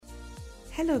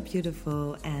Hello,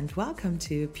 beautiful, and welcome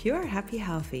to Pure Happy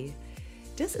Healthy.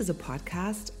 This is a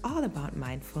podcast all about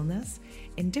mindfulness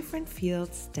in different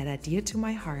fields that are dear to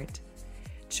my heart.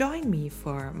 Join me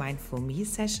for Mindful Me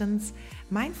sessions,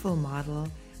 Mindful Model,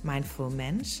 Mindful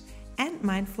Mensch, and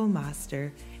Mindful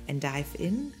Master, and dive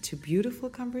into beautiful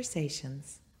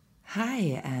conversations.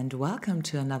 Hi, and welcome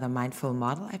to another Mindful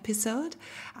Model episode.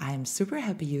 I'm super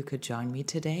happy you could join me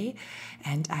today,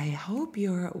 and I hope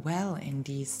you're well in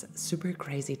these super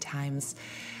crazy times.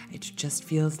 It just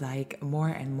feels like more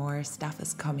and more stuff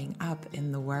is coming up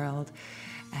in the world.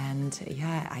 And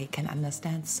yeah, I can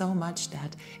understand so much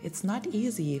that it's not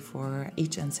easy for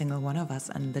each and single one of us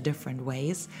in the different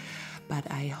ways. But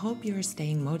I hope you're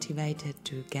staying motivated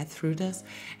to get through this,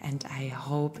 and I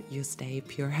hope you stay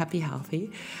pure, happy,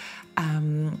 healthy.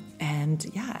 And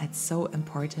yeah, it's so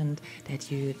important that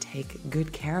you take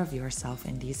good care of yourself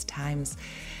in these times.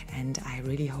 And I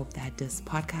really hope that this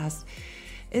podcast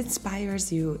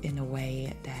inspires you in a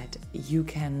way that you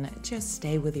can just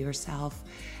stay with yourself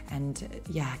and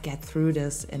get through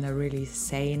this in a really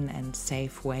sane and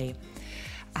safe way.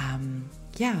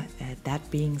 That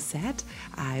being said,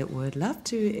 I would love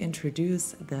to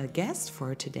introduce the guest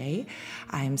for today.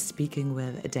 I'm speaking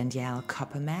with Danielle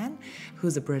Copperman,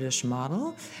 who's a British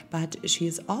model, but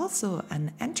she's also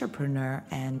an entrepreneur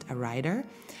and a writer,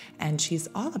 and she's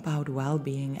all about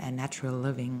well-being and natural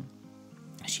living.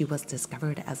 She was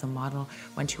discovered as a model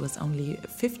when she was only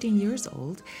 15 years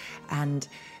old, and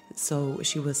so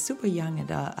she was super young,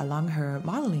 and along her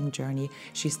modeling journey,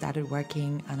 she started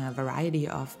working on a variety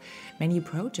of many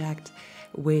projects,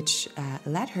 which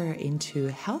led her into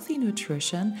healthy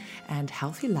nutrition and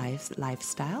healthy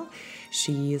lifestyle.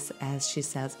 She's, as she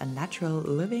says, a natural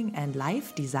living and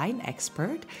life design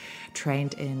expert,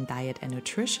 trained in diet and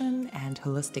nutrition and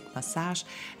holistic massage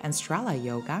and Strala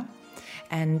yoga.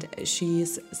 And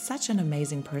she's such an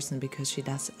amazing person because she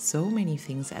does so many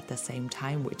things at the same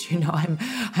time, which, you know,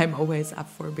 I'm always up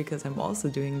for because I'm also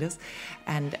doing this.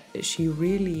 And she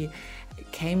really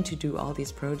came to do all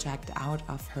these projects out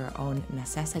of her own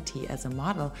necessity as a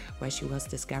model, where she was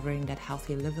discovering that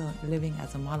healthy living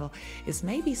as a model is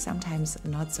maybe sometimes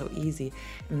not so easy.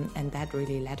 And that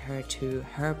really led her to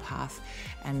her path,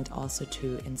 and also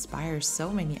to inspire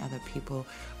so many other people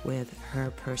with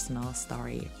her personal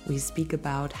story. We speak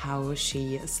about how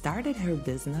she started her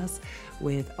business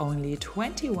with only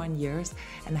 21 years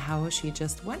and how she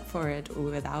just went for it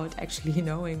without actually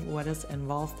knowing what is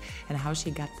involved, and how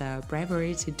she got the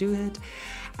bravery to do it,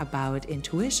 about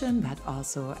intuition, but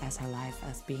also as her life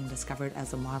as being discovered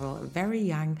as a model very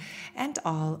young, and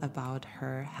all about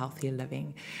her healthy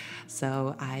living.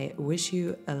 So I wish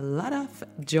you a lot of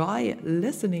joy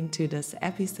listening to this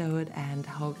episode, and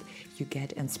hope you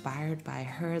get inspired by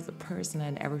her as a person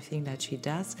and everything that she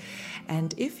does.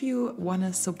 And if you want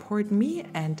to support me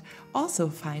and also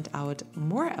find out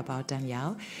more about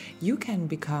Danielle, you can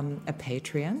become a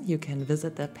Patreon. You can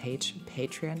visit the page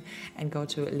Patreon and go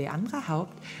to Leandra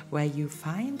Haupt, where you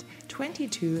find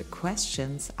 22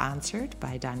 questions answered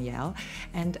by Danielle,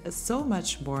 and so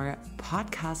much more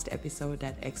podcast episodes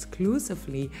that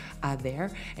exclusively are there.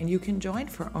 And you can join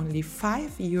for only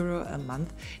 €5 a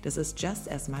month. This is just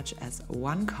as much as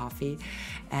one coffee,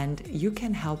 and you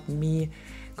can help me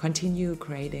continue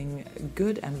creating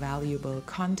good and valuable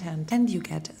content, and you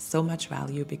get so much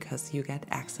value because you get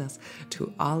access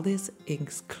to all these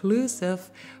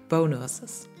exclusive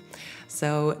bonuses.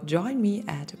 So join me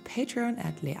at Patreon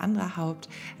at Leandra Haupt,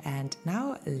 and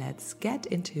now let's get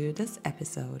into this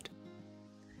episode.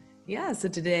 Yeah, so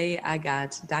today I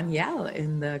got Danielle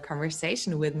in the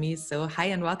conversation with me. So hi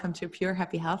and welcome to Pure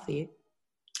Happy Healthy.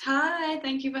 Hi,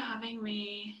 thank you for having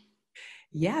me.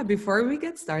 Yeah, before we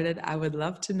get started, I would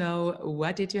love to know,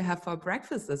 what did you have for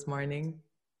breakfast this morning?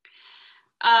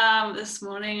 This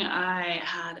morning I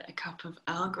had a cup of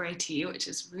Earl Grey tea, which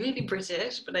is really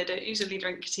British, but I don't usually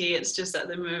drink tea. It's just at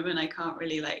the moment I can't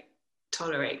really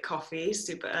tolerate coffee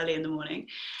super early in the morning.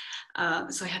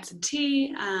 So I had some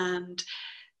tea and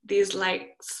these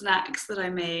snacks that I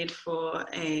made for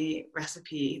a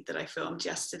recipe that I filmed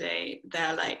yesterday.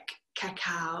 They're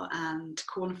cacao and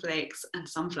cornflakes and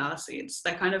sunflower seeds.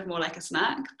 They're kind of more like a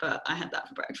snack, but I had that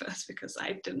for breakfast because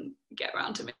I didn't get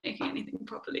around to making anything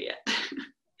properly yet.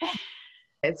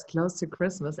 It's close to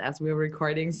Christmas as we're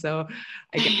recording, so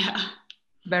I get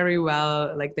very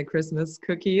well the Christmas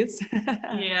cookies.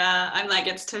 Yeah, I'm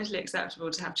it's totally acceptable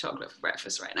to have chocolate for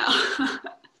breakfast right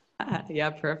now. Yeah,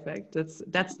 perfect.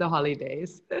 That's the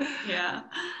holidays. Yeah.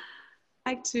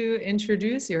 I'd like to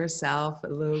introduce yourself a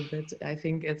little bit. I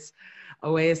think it's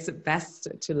always best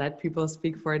to let people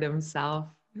speak for themselves.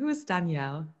 Who is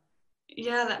Danielle?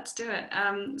 Yeah, let's do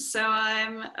it. So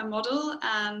I'm a model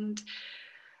and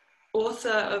author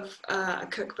of a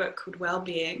cookbook called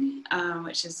Wellbeing,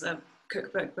 which is a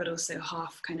cookbook but also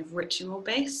half kind of ritual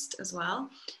based as well.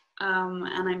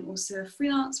 And I'm also a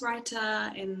freelance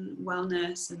writer in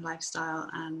wellness and lifestyle,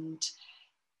 and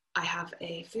I have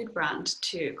a food brand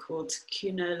too called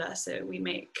Quinola. So we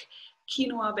make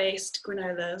quinoa based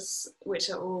granolas, which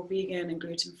are all vegan and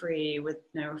gluten free with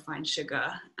no refined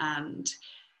sugar. And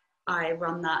I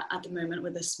run that at the moment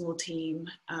with a small team,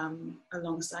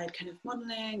 alongside kind of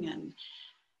modeling and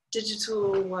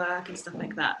digital work and stuff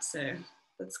like that. So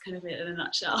that's kind of it in a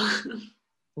nutshell.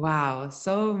 Wow,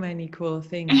 so many cool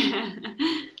things.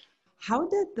 How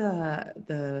did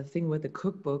the thing with the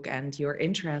cookbook and your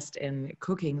interest in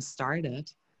cooking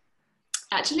started?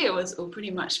 Actually, it was all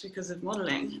pretty much because of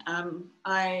modeling.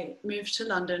 I moved to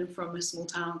London from a small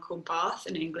town called Bath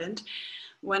in England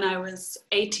when I was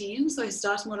 18. So I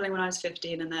started modeling when I was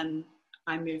 15, and then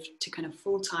I moved to kind of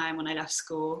full time when I left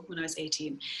school when I was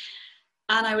 18.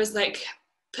 And I was like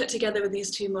put together with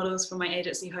these two models from my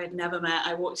agency who I'd never met.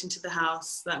 I walked into the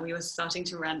house that we were starting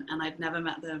to rent and I'd never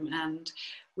met them. And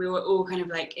we were all kind of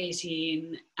like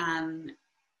 18 and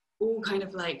all kind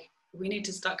of like, we need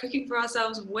to start cooking for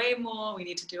ourselves way more. We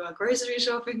need to do our grocery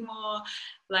shopping more.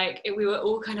 Like we were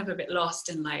all kind of a bit lost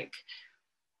in like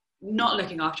not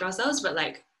looking after ourselves, but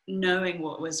like knowing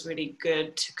what was really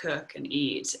good to cook and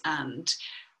eat. And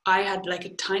I had like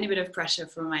a tiny bit of pressure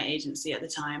from my agency at the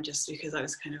time, just because I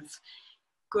was kind of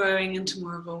growing into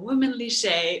more of a womanly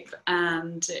shape,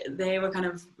 and they were kind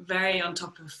of very on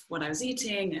top of what I was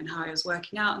eating and how I was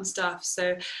working out and stuff.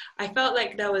 So I felt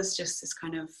like there was just this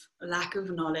kind of lack of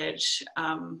knowledge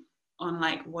on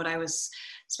like what I was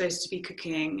supposed to be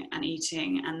cooking and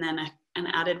eating, and then an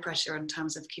added pressure in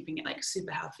terms of keeping it like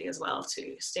super healthy as well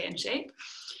to stay in shape.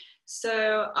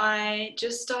 So I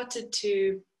just started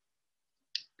to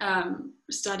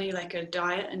study like a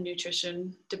diet and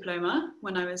nutrition diploma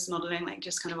when I was modeling, like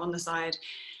just kind of on the side.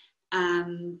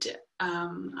 And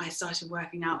I started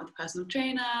working out with a personal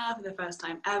trainer for the first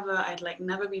time ever. I'd like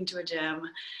never been to a gym,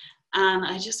 and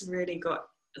I just really got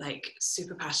like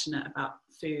super passionate about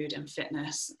food and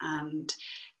fitness, and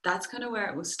that's kind of where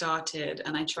it was started.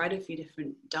 And I tried a few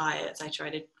different diets. I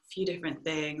tried a few different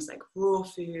things like raw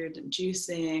food and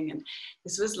juicing, and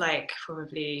this was like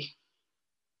probably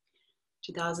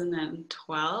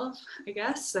 2012, I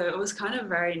guess. So it was kind of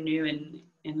very new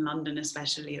in London,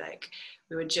 especially. Like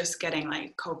we were just getting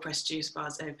like cold pressed juice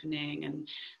bars opening and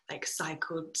like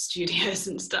cycled studios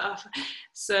and stuff.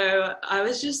 So I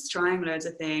was just trying loads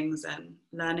of things and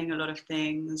learning a lot of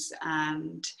things,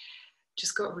 and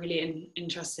just got really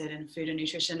interested in food and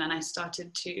nutrition. And I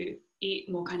started to eat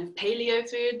more kind of paleo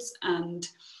foods, and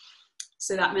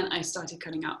so that meant I started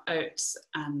cutting out oats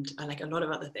and like a lot of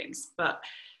other things. But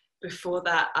before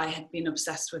that, I had been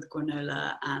obsessed with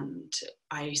granola, and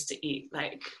I used to eat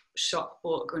like shop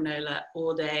bought granola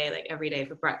all day, like every day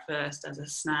for breakfast as a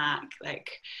snack,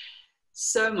 like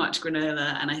so much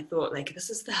granola. And I thought like, this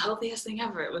is the healthiest thing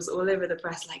ever. It was all over the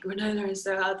press, like granola is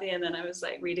so healthy. And then I was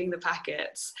like reading the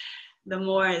packets. The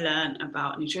more I learned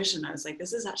about nutrition, I was like,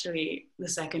 this is actually the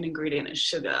second ingredient is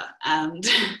sugar. And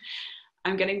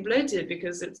I'm getting bloated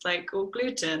because it's like all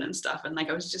gluten and stuff. And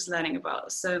like, I was just learning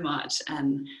about so much.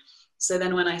 And so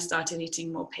then when I started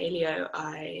eating more paleo,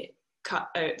 I cut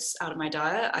oats out of my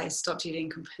diet. I stopped eating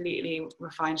completely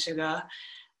refined sugar.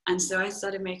 And so I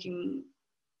started making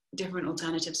different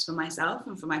alternatives for myself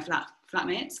and for my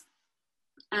flatmates.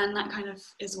 And that kind of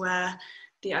is where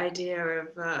the idea of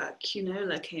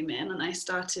quinola came in. And I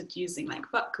started using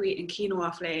like buckwheat and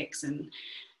quinoa flakes and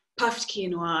puffed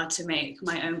quinoa to make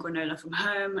my own granola from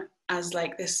home as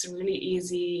like this really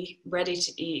easy, ready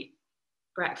to eat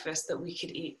breakfast that we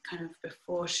could eat kind of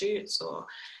before shoots or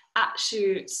at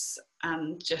shoots,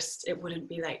 and just it wouldn't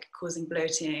be like causing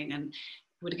bloating and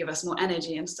would give us more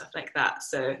energy and stuff like that.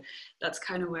 So that's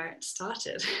kind of where it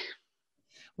started.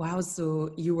 Wow,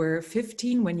 so you were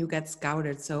 15 when you got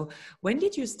scouted. So when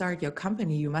did you start your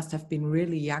company? You must have been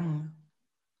really young.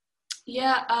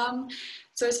 Yeah,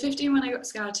 so I was 15 when I got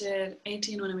scouted,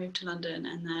 18 when I moved to London,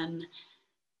 and then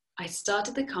I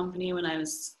started the company when I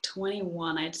was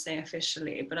 21, I'd say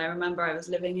officially, but I remember I was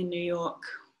living in New York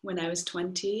when I was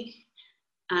 20,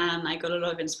 and I got a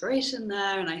lot of inspiration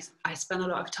there, and I spent a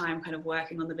lot of time kind of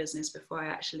working on the business before I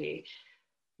actually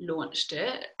launched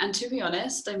it. And to be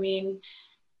honest, I mean,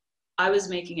 I was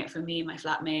making it for me and my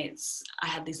flatmates. I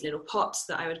had these little pots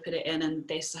that I would put it in, and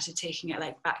they started taking it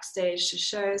like backstage to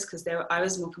shows because I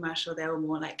was more commercial, they were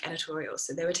more like editorial.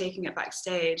 So they were taking it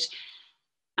backstage.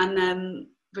 And then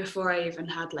before I even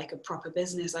had like a proper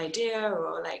business idea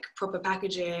or like proper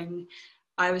packaging,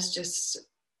 I was just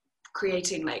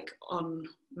creating like on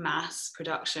mass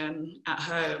production at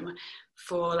home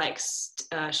for like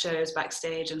shows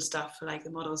backstage and stuff for like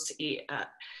the models to eat at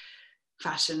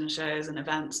fashion shows and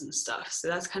events and stuff. So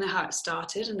that's kind of how it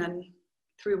started. And then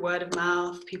through word of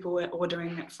mouth, people were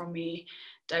ordering it from me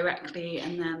directly,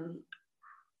 and then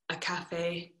a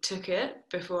cafe took it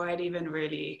before I'd even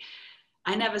really,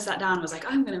 I never sat down and was like,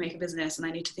 I'm going to make a business and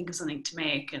I need to think of something to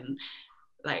make. And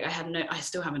like, I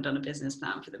still haven't done a business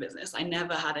plan for the business. I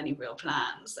never had any real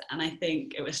plans. And I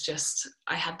think it was just,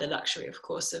 I had the luxury, of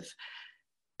course, of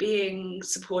being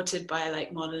supported by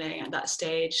like modeling at that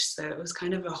stage. So it was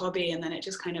kind of a hobby, and then it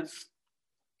just kind of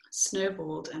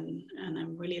snowballed. And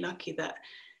I'm really lucky that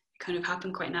it kind of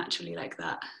happened quite naturally like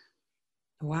that.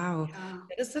 Wow, Yeah.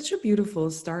 that is such a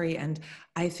beautiful story. And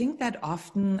I think that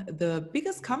often the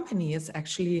biggest companies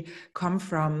actually come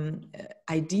from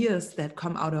ideas that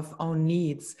come out of own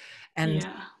needs and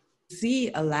Yeah.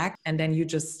 see a lack, and then you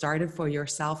just start it for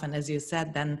yourself. And as you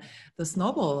said, then the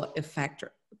snowball effect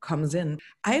comes in.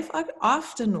 I've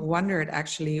often wondered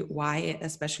actually why,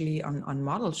 especially on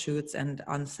model shoots and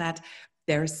on set,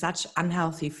 there's such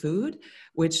unhealthy food,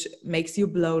 which makes you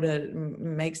bloated,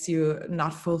 makes you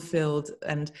not fulfilled,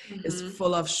 and is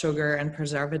full of sugar and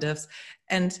preservatives.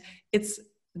 And it's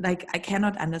like, I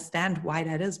cannot understand why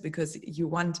that is, because you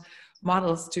want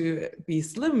models to be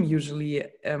slim usually,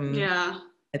 Yeah.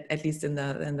 at least in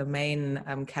the main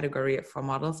category for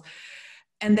models.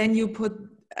 And then you put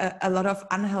a lot of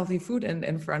unhealthy food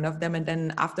in front of them, and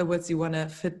then afterwards you want to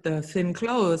fit the thin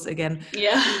clothes again.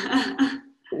 Yeah.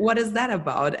 What is that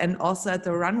about? And also at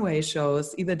the runway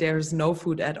shows, either there's no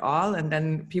food at all and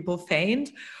then people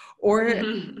faint, or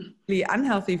really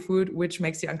unhealthy food which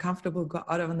makes you uncomfortable go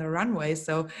out on the runway.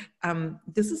 So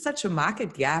this is such a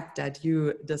market gap that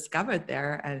you discovered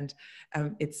there, and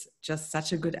it's just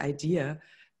such a good idea.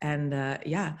 And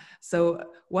yeah, so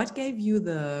what gave you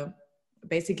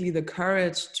basically the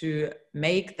courage to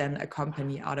make then a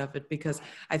company out of it? Because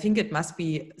I think it must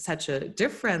be such a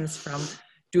difference from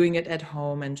doing it at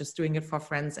home and just doing it for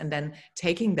friends, and then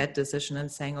taking that decision and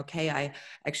saying, okay, I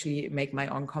actually make my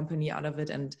own company out of it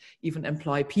and even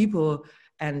employ people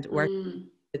and work with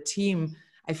a team.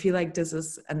 I feel like this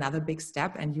is another big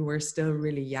step, and you were still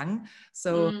really young.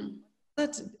 So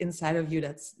that inside of you,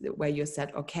 that's where you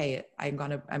said, okay,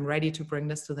 I'm ready to bring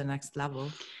this to the next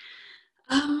level.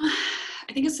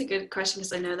 I think it's a good question,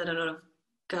 because I know that a lot of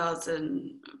girls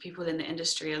and people in the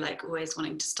industry are like always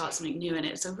wanting to start something new, and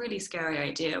it's a really scary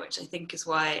idea, which I think is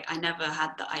why I never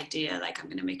had the idea like I'm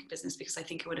going to make a business, because I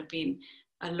think it would have been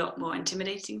a lot more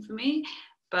intimidating for me.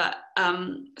 But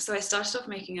so I started off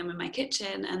making them in my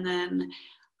kitchen, and then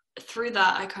through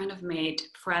that I kind of made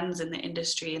friends in the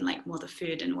industry, and like more the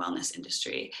food and wellness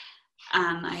industry.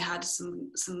 And I had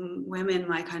some women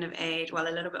my kind of age, well,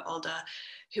 a little bit older,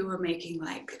 who were making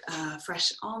like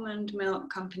fresh almond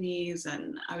milk companies,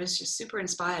 and I was just super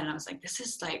inspired, and I was like, this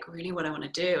is like really what I want to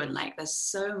do. And like, there's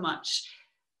so much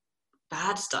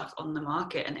bad stuff on the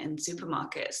market and in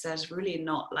supermarkets. There's really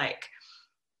not like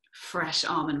fresh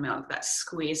almond milk that's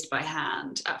squeezed by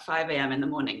hand at 5 a.m. in the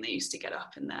morning. They used to get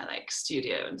up in their like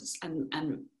studio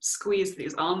and squeeze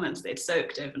these almonds they'd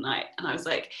soaked overnight. And I was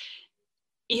like,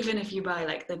 even if you buy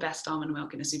like the best almond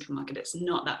milk in a supermarket, it's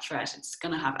not that fresh. It's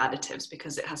going to have additives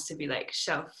because it has to be like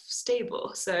shelf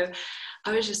stable. So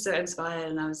I was just so inspired,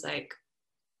 and I was like,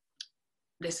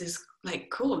 this is like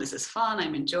cool. This is fun.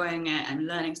 I'm enjoying it. I'm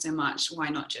learning so much. Why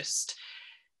not just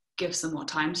give some more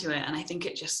time to it? And I think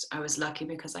I was lucky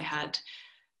because I had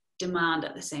demand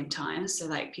at the same time. So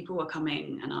like people were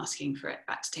coming and asking for it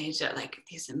backstage at like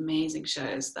these amazing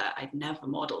shows that I'd never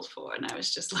modeled for. And I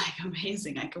was just like,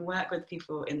 amazing. I can work with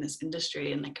people in this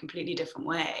industry in a completely different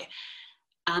way,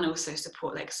 and also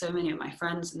support like so many of my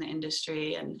friends in the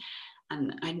industry. And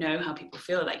I know how people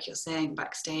feel, like you're saying,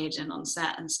 backstage and on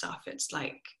set and stuff. It's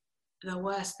like the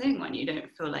worst thing when you don't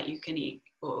feel like you can eat,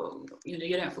 or you know,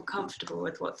 you don't feel comfortable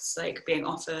with what's like being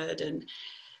offered. And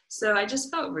so I just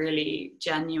felt really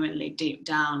genuinely deep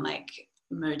down like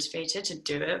motivated to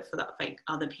do it for that, like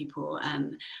other people.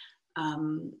 And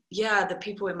yeah, the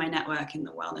people in my network in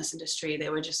the wellness industry, they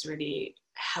were just really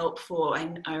helpful.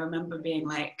 I remember being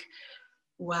like,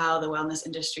 wow, the wellness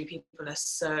industry people are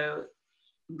so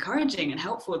encouraging and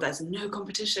helpful. There's no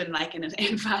competition like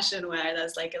in fashion, where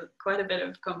there's like quite a bit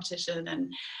of competition.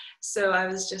 And so I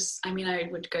was just, I mean, I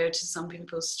would go to some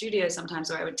people's studios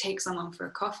sometimes, or I would take someone for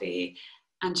a coffee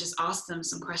and just ask them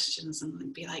some questions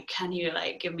and be like, can you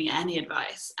like give me any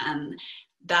advice? And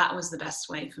that was the best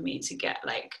way for me to get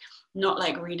like, not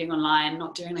like reading online,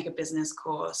 not doing like a business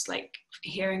course, like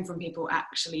hearing from people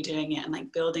actually doing it and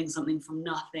like building something from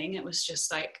nothing. It was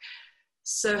just like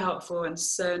so helpful and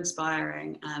so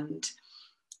inspiring. And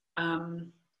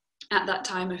at that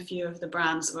time, a few of the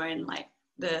brands were in like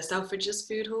the Selfridges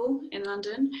food hall in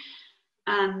London.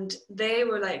 And they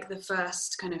were like the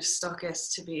first kind of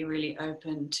stockists to be really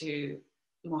open to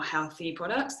more healthy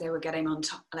products. They were getting on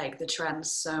top, like the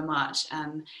trends so much.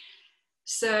 And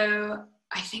so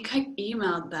I think I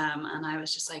emailed them and I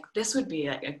was just like, this would be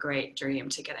like a great dream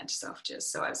to get into Selfridges.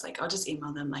 So I was like, I'll just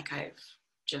email them, like I've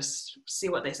just see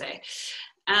what they say.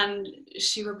 And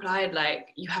she replied like,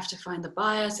 you have to find the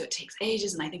buyer, so it takes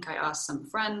ages. And I think I asked some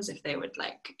friends if they would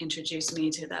like introduce me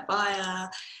to their buyer,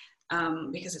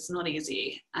 because it's not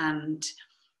easy. And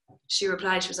she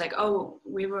replied, she was like, oh,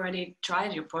 we've already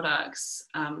tried your products.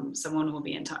 Someone will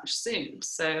be in touch soon.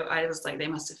 So I was like, they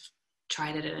must have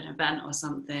tried it at an event or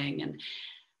something.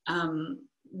 And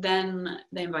then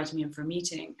they invited me in for a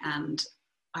meeting. And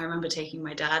I remember taking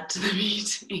my dad to the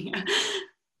meeting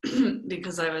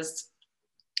because I was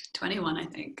 21, I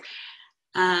think.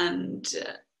 And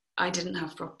I didn't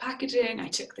have proper packaging. I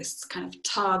took this kind of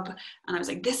tub and I was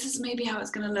like, this is maybe how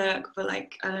it's going to look, but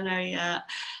like, I don't know yet.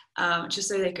 Just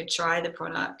so they could try the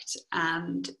product.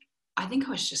 And I think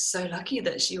I was just so lucky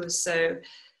that she was so,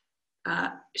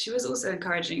 she was also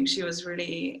encouraging. She was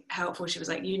really helpful. She was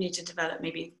like, you need to develop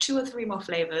maybe 2 or 3 more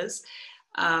flavors.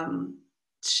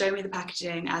 Show me the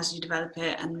packaging as you develop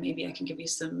it, and maybe I can give you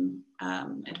some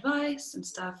advice and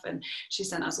stuff. And she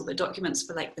sent us all the documents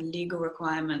for like the legal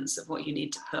requirements of what you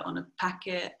need to put on a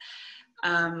packet.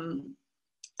 And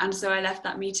so I left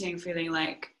that meeting feeling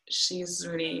like she's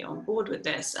really on board with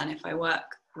this. And if I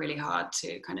work really hard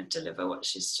to kind of deliver what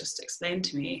she's just explained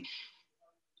to me,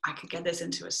 I could get this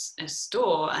into a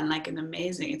store and like an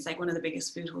amazing, it's like one of the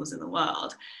biggest food halls in the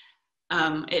world.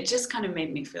 It just kind of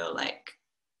made me feel like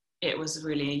it was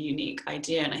really a unique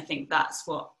idea. And I think that's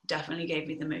what definitely gave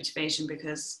me the motivation,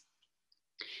 because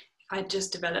I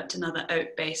just developed another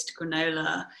oat-based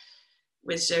granola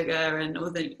with sugar and all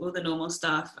the normal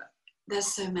stuff. There's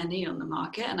so many on the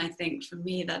market. And I think for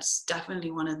me, that's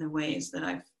definitely one of the ways that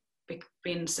I've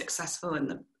been successful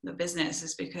in the business,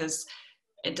 is because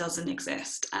it doesn't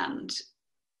exist and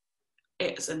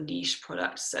it's a niche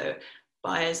product. So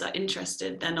buyers are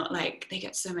interested. They're not like, they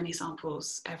get so many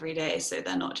samples every day, so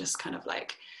they're not just kind of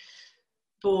like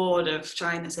bored of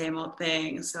trying the same old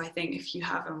thing. So I think if you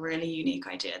have a really unique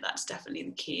idea, that's definitely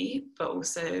the key. But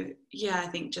also, yeah, I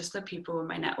think just the people in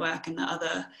my network and the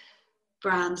other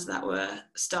brands that were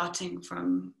starting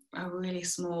from a really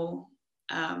small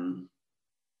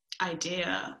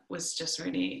idea was just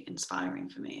really inspiring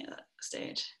for me at that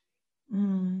stage.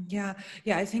 Yeah.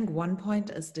 I think one point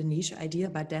is the niche idea,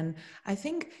 but then I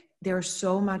think there's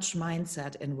so much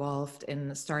mindset involved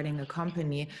in starting a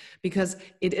company, because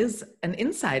it is an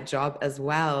inside job as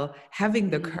well, having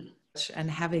the courage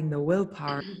and having the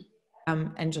willpower,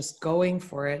 and just going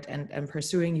for it and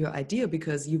pursuing your idea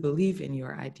because you believe in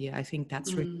your idea. I think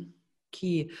that's really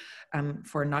key,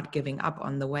 for not giving up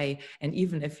on the way. And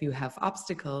even if you have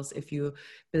obstacles, if you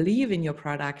believe in your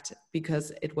product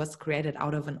because it was created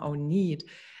out of an own need,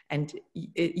 and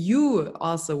you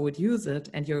also would use it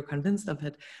and you're convinced of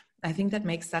it, I think that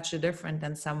makes such a difference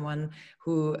than someone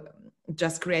who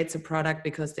just creates a product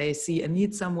because they see a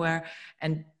need somewhere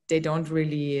and they don't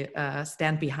really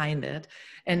stand behind it.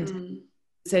 And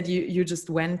said you just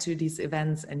went to these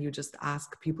events and you just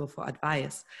ask people for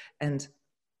advice, and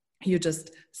you just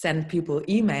send people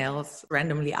emails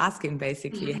randomly asking,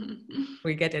 basically,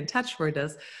 we get in touch for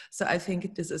this. So I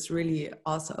think this is really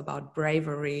also about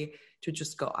bravery, to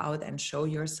just go out and show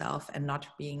yourself, and not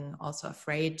being also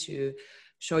afraid to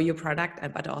show your product,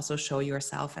 but also show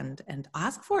yourself and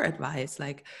ask for advice.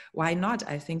 Like, why not?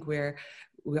 I think we're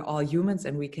all humans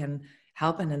and we can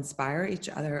help and inspire each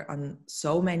other on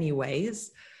so many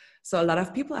ways. So a lot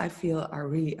of people, I feel, are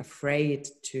really afraid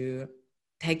to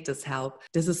take this help.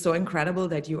 This is so incredible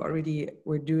that you already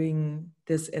were doing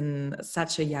this in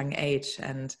such a young age,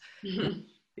 and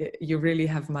you really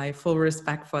have my full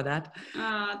respect for that.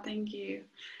 Oh, thank you.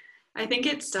 I think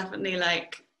it's definitely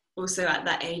like, also at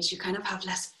that age, you kind of have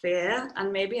less fear.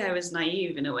 And maybe I was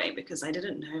naive in a way, because I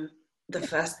didn't know the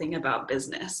first thing about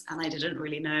business, and I didn't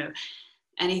really know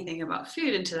anything about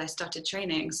food until I started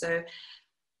training. So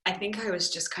I think I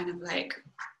was just kind of like,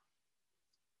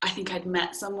 I think I'd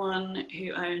met someone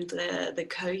who owned the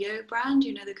Koyo brand,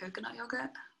 you know, the coconut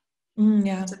yogurt.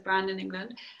 Yeah. It's a brand in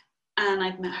England. And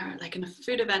I'd met her like in a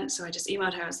food event. So I just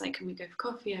emailed her. I was like, can we go for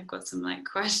coffee? I've got some like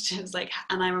questions. Like,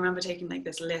 and I remember taking like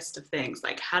this list of things,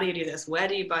 like, how do you do this? Where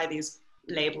do you buy these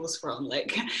labels from,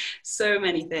 like so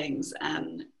many things.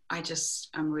 And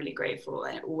I'm really grateful,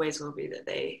 and it always will be, that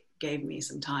they gave me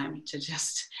some time to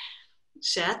just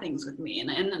share things with me.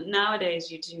 And nowadays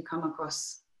you do come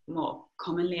across more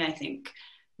commonly, I think,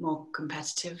 more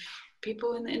competitive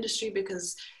people in the industry,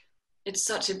 because it's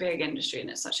such a big industry and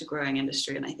it's such a growing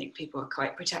industry. And I think people are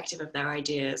quite protective of their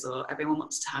ideas, or everyone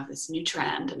wants to have this new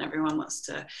trend and everyone wants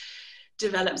to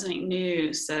develop something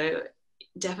new. So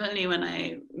definitely when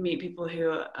I meet people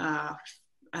who are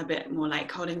a bit more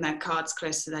like holding their cards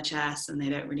close to their chest and they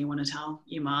don't really want to tell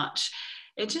you much,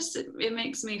 it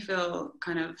makes me feel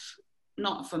kind of,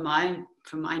 not for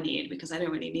my need, because I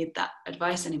don't really need that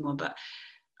advice anymore, but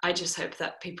I just hope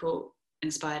that people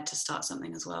inspired to start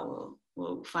something as well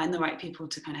will find the right people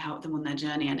to kind of help them on their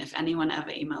journey. And if anyone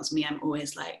ever emails me, I'm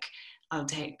always like, I'll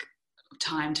take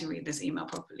time to read this email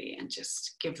properly and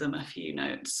just give them a few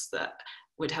notes that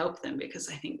would help them, because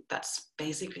I think that's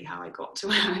basically how I got to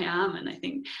where I am. And I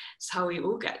think it's how we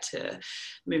all get to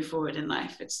move forward in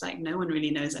life. It's like no one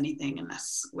really knows anything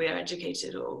unless we're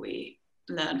educated or we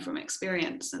learn from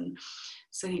experience. And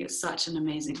so I think it's such an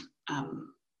amazing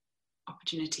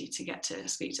opportunity to get to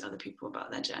speak to other people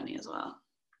about their journey as well.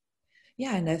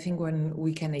 Yeah, and I think when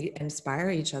we can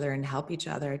inspire each other and help each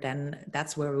other, then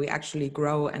that's where we actually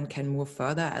grow and can move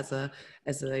further as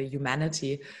a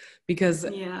humanity, because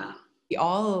we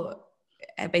all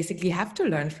basically have to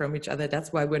learn from each other.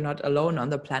 That's why we're not alone on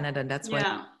the planet, and that's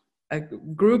why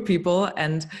group people,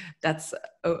 and that's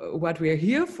what we're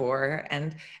here for.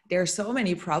 And there are so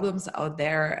many problems out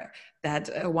there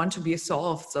that want to be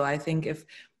solved. So I think if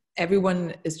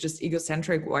everyone is just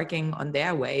egocentric, working on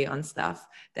their way on stuff,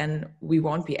 then we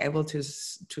won't be able to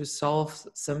solve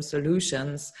some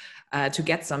solutions, to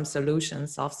get some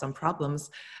solutions, solve some problems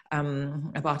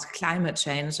about climate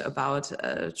change, about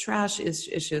trash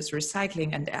issues,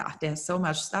 recycling, and there's so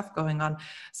much stuff going on.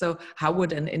 So how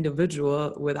would an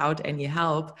individual without any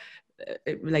help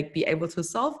like be able to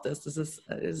solve this? This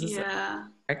is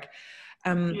work.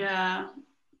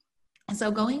 So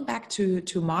going back to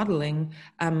modeling,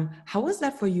 how was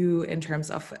that for you in terms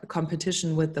of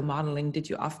competition with the modeling? Did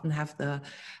you often have the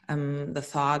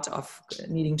thought of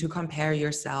needing to compare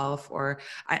yourself, or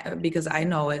because I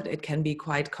know it can be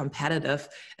quite competitive,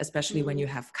 especially when you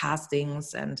have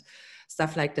castings and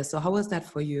stuff like this. So how was that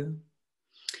for you?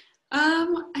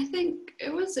 I think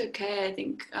it was okay. I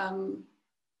think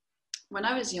when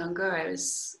I was younger, I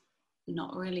was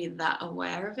not really that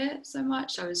aware of it so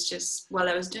much. I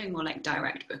was doing more like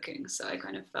direct booking, so I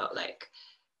kind of felt like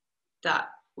that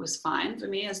was fine for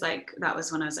me, as like that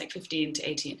was when I was like 15 to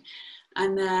 18.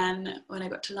 And then when I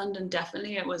got to London,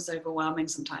 definitely it was overwhelming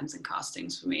sometimes in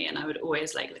castings for me, and I would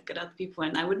always like look at other people,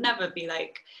 and I would never be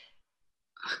like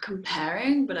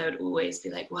comparing, but I would always be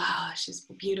like, wow, she's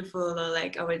beautiful, or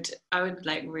like I would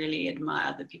like really admire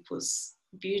other people's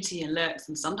beauty and looks.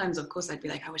 And sometimes of course I'd be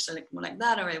like, I wish I looked more like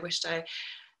that, or I wished I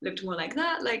looked more like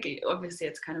that. Like obviously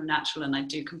it's kind of natural, and I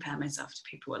do compare myself to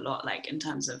people a lot, like in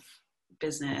terms of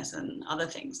business and other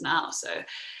things now. So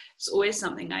it's always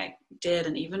something I did,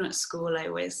 and even at school I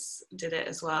always did it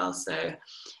as well. So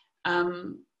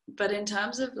but in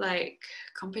terms of like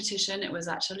competition, it was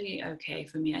actually okay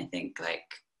for me. I think like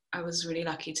I was really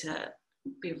lucky to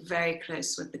be very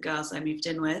close with the girls I moved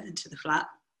in with into the flat,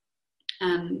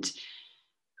 and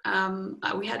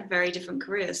we had very different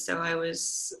careers. So I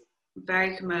was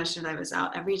very commercial. I was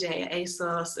out every day at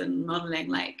ASOS and modeling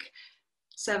like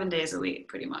 7 days a week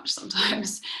pretty much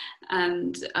sometimes,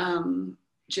 and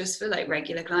just for like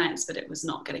regular clients, but it was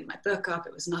not getting my book up.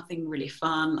 It was nothing really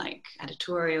fun, like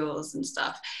editorials and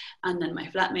stuff. And then my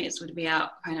flatmates would be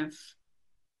out kind of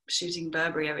shooting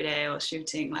Burberry every day, or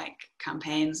shooting like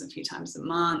campaigns a few times a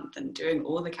month, and doing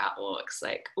all the catwalks,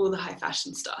 like all the high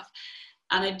fashion stuff.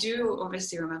 And I do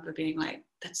obviously remember being like,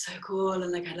 that's so cool,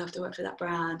 and like I'd love to work for that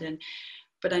brand,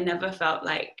 but I never felt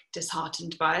like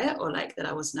disheartened by it, or like that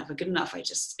I was never good enough.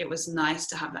 It was nice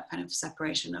to have that kind of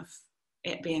separation of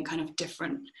it being kind of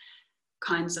different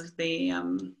kinds of the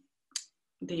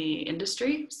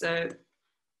industry. So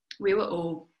we were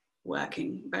all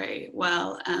working very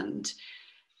well, and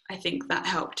I think that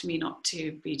helped me not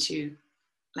to be too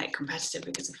like competitive,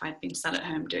 because if I'd been sat at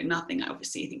home doing nothing, I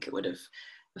obviously think it would have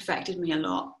affected me a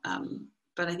lot.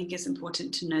 But I think it's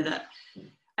important to know that,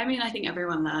 I mean, I think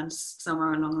everyone learns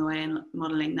somewhere along the way in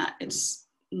modeling that it's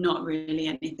not really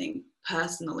anything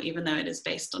personal, even though it is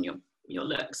based on your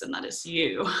looks and that is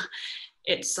you.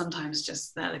 It's sometimes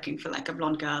just they're looking for like a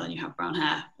blonde girl and you have brown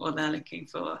hair, or they're looking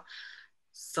for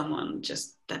someone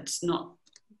just that's not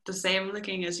the same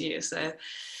looking as you. So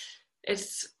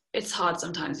it's hard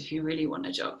sometimes if you really want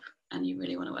a job and you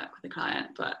really want to work with a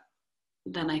client, but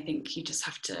then I think you just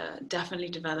have to definitely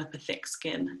develop a thick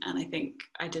skin. And I think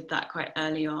I did that quite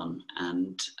early on.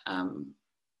 And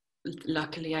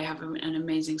luckily I have an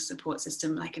amazing support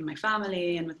system, like in my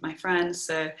family and with my friends.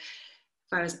 So if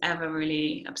I was ever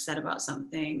really upset about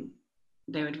something,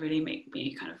 they would really make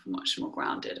me kind of much more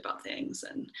grounded about things.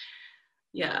 And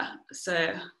yeah,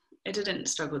 so I didn't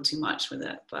struggle too much with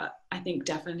it, but I think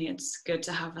definitely it's good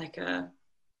to have like a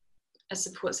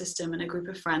support system and a group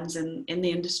of friends in the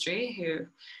industry who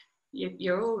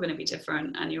you're all going to be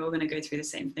different and you're all going to go through the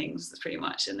same things pretty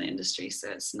much in the industry. So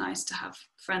it's nice to have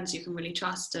friends you can really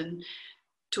trust and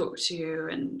talk to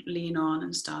and lean on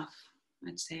and stuff,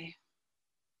 I'd say.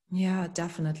 Yeah,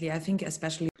 definitely. I think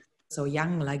especially so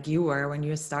young like you were when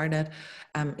you started,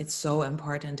 it's so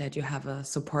important that you have a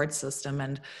support system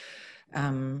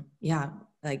and yeah,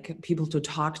 like people to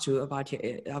talk to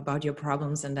about your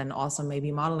problems, and then also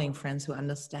maybe modeling friends who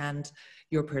understand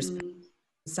your perspective.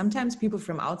 Sometimes people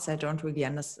from outside don't really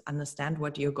understand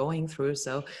what you're going through.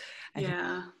 So I think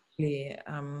really,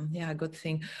 yeah, a good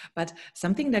thing. But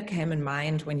something that came in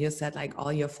mind when you said like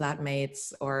all your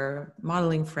flatmates or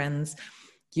modeling friends,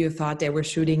 you thought they were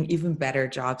shooting even better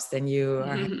jobs than you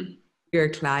or your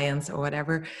clients or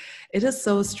whatever. It is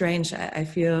so strange. I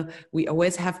feel we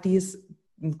always have these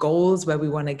goals where we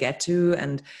want to get to.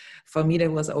 And for me,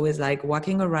 that was always like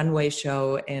walking a runway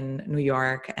show in New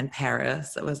York and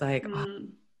Paris. It was like, oh,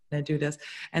 I do this.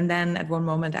 And then at one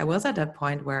moment I was at that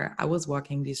point where I was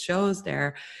walking these shows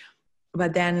there.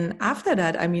 But then after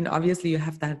that, I mean, obviously you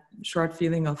have that short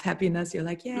feeling of happiness. You're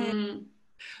like, yeah.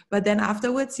 But then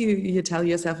afterwards you tell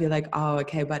yourself, you're like, oh,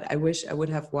 okay, but I wish I would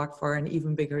have worked for an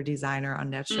even bigger designer on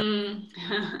that show.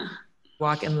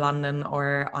 Walk in London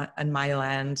or in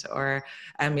Milan or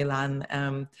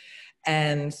Milan.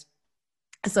 And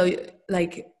so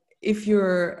like, if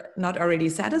you're not already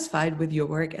satisfied with your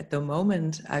work at the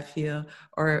moment, I feel,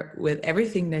 or with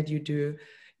everything that you do,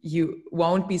 you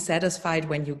won't be satisfied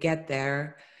when you get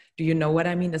there. Do you know what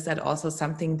I mean? Is that also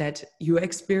something that you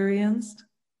experienced?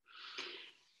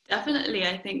 Definitely.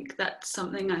 I think that's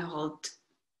something I hold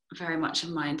very much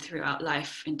in mind throughout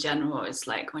life in general. Is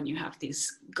like when you have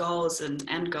these goals and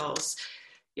end goals,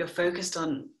 you're focused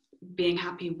on being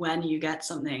happy when you get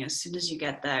something. As soon as you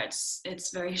get there,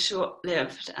 it's very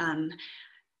short-lived and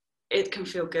it can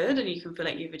feel good and you can feel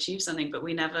like you've achieved something, but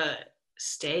we never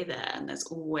stay there. And there's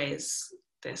always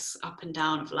this up and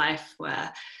down of life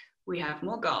where we have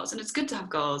more goals, and it's good to have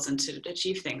goals and to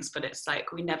achieve things, but it's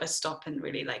like we never stop and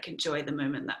really like enjoy the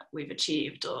moment that we've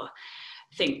achieved, or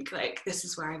think like, this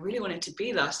is where I really wanted to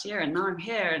be last year and now I'm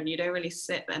here. And you don't really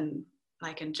sit and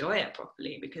like enjoy it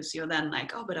properly because you're then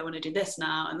like, oh, but I want to do this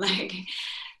now. And like,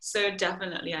 so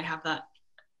definitely I have that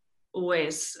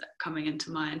always coming into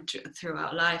mind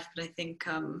throughout life. But I think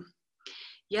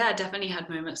yeah, I definitely had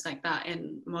moments like that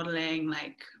in modeling.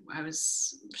 Like I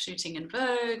was shooting in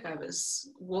Vogue, I was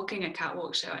walking a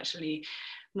catwalk show actually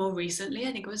more recently,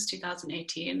 I think it was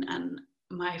 2018, and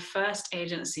my first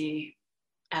agency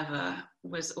ever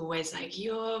was always like,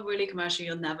 you're really commercial,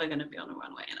 you're never going to be on a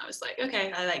runway. And I was like,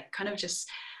 okay. I like kind of just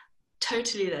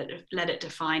totally let it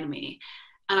define me.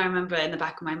 And I remember in the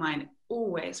back of my mind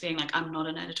always being like, I'm not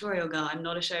an editorial girl, I'm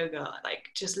not a show girl, like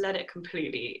just let it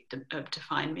completely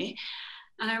define me.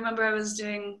 And I remember I was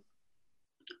doing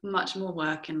much more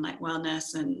work in like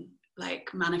wellness and like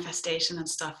manifestation and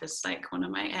stuff is like one of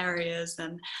my areas.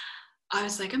 And I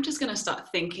was like, I'm just going to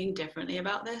start thinking differently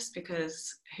about this,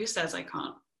 because who says I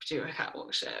can't do a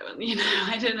catwalk show? And, you know,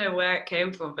 I don't know where it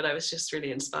came from, but I was just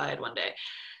really inspired one day.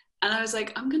 And I was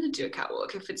like, I'm going to do a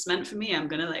catwalk. If it's meant for me, I'm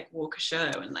going to like walk a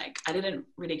show. And like, I didn't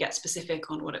really get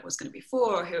specific on what it was going to be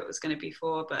for or who it was going to be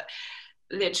for, but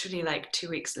literally like 2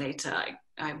 weeks later,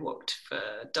 I walked for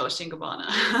Dolce & Gabbana.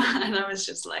 And I was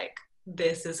just like,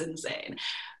 this is insane.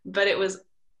 But it was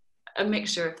a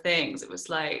mixture of things. It was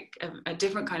like a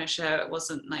different kind of show. It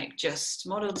wasn't like just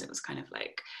models. It was kind of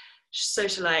like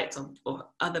socialites or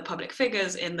other public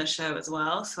figures in the show as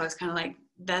well. So I was kind of like,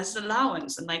 there's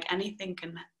allowance and like anything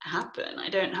can happen. I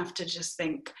don't have to just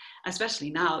think, especially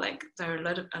now, like there are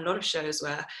a lot of shows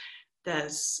where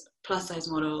there's plus size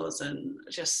models and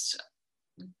just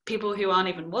people who aren't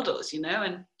even models, you know,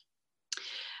 and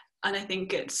I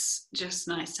think it's just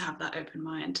nice to have that open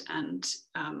mind. And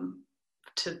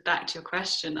to back to your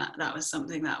question, that was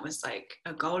something that was like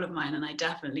a goal of mine, and I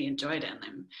definitely enjoyed it, and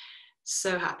I'm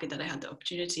so happy that I had the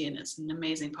opportunity, and it's an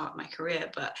amazing part of my career.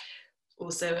 But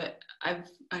also I'm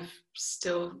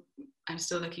still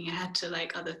looking ahead to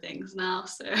like other things now,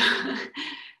 so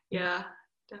yeah,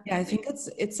 Yeah, I think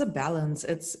definitely. it's a balance.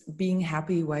 It's being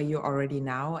happy where you're already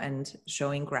now and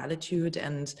showing gratitude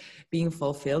and being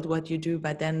fulfilled what you do,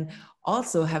 but then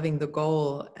also having the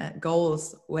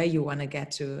goals where you want to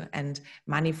get to and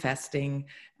manifesting.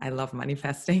 I love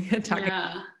manifesting. Talking,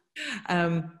 Yeah.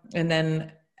 and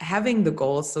then having the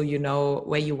goals so you know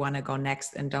where you want to go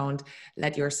next and don't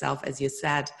let yourself, as you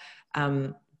said,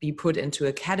 be put into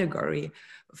a category.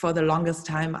 For the longest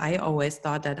time, I always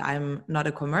thought that I'm not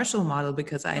a commercial model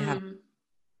because I have Mm.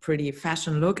 pretty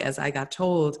fashion look, as I got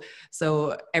told.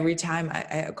 So every time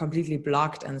I completely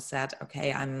blocked and said,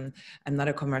 okay, I'm not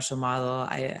a commercial model.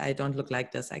 I don't look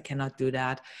like this. I cannot do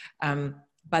that.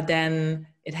 But then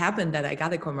it happened that I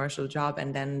got a commercial job,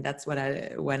 and then that's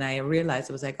when I realized,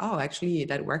 it was like, oh, actually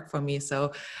that worked for me.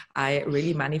 So I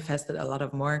really manifested a lot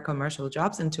of more commercial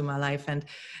jobs into my life. And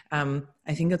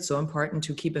I think it's so important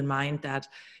to keep in mind that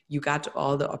you got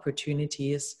all the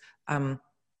opportunities,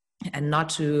 and not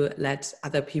to let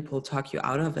other people talk you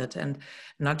out of it, and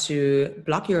not to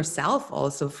block yourself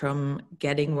also from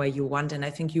getting where you want. And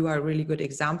I think you are a really good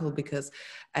example, because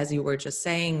as you were just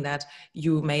saying, that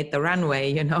you made the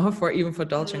runway, for even for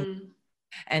Dolce, Mm.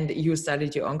 and you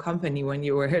started your own company when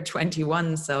you were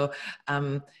 21. So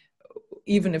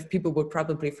even if people would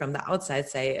probably from the outside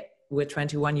say, with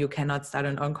 21 you cannot start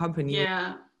an own company,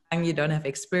 Yeah. you don't have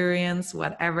experience,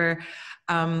 whatever.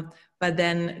 But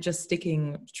then just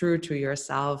sticking true to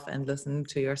yourself and listening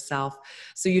to yourself.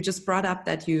 So you just brought up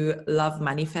that you love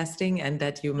manifesting and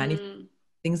that you manifest Mm.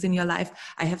 things in your life.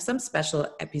 I have some special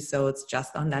episodes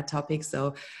just on that topic.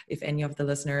 So if any of the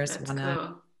listeners That's want to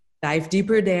cool. dive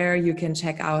deeper there, you can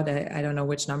check out. I don't know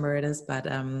which number it is, but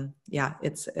yeah,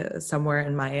 it's somewhere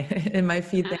in my in my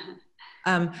feed there.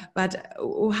 But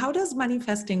how does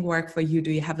manifesting work for you? Do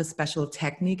you have a special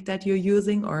technique that you're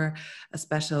using, or a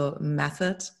special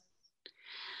method?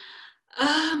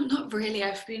 Not really.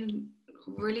 I've been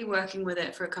really working with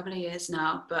it for a couple of years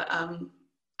now, but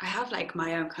I have like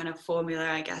my own kind of formula,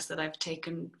 I guess, that I've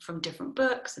taken from different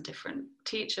books and different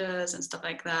teachers and stuff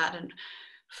like that. And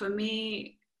for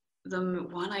me,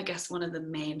 I guess one of the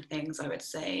main things I would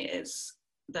say is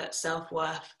that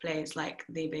self-worth plays like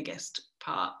the biggest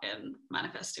part in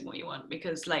manifesting what you want,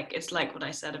 because like it's like what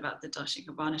I said about the Dolce &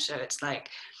 Gabbana show. It's like,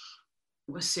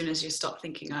 as soon as you stop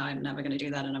thinking, oh, I'm never going to do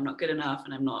that, and I'm not good enough,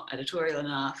 and I'm not editorial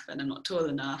enough, and I'm not tall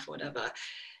enough, or whatever,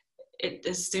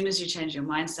 as soon as you change your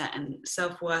mindset, and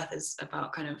self-worth is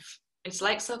about kind of, it's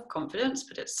like self-confidence,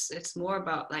 but it's more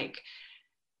about like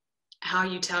how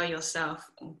you tell yourself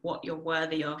what you're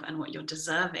worthy of and what you're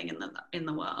deserving in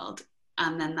the world,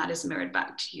 and then that is mirrored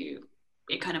back to you.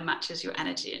 It kind of matches your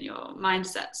energy and your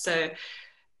mindset. So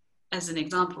as an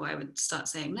example, I would start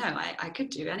saying, no, I could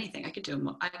do anything. I could do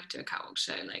a catwalk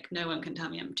show. Like, no one can tell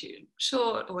me I'm too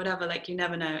short or whatever. Like, you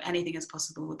never know. Anything is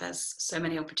possible. There's so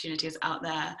many opportunities out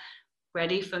there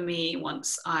ready for me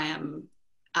once I am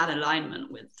at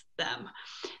alignment with them.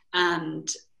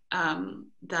 And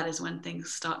that is when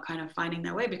things start kind of finding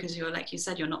their way, because you're, like you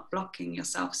said, you're not blocking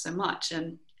yourself so much.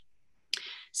 And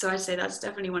so I'd say that's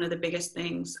definitely one of the biggest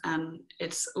things. And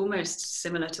it's almost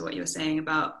similar to what you were saying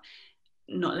about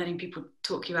not letting people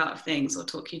talk you out of things or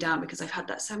talk you down, because I've had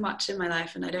that so much in my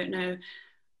life and I don't know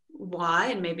why.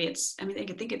 And maybe I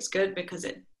think it's good because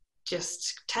it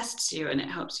just tests you and it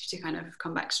helps you to kind of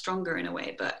come back stronger in a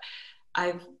way. But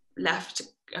I've left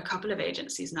a couple of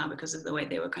agencies now because of the way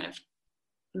they were kind of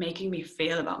making me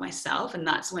feel about myself, and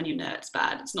that's when you know it's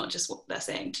bad. It's not just what they're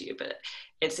saying to you, but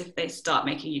it's if they start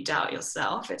making you doubt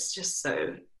yourself. It's just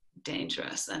so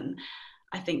dangerous. And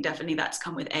I think definitely that's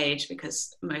come with age,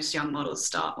 because most young models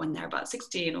start when they're about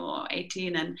 16 or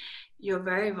 18, and you're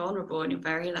very vulnerable and you're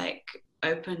very like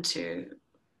open to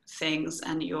things,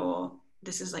 and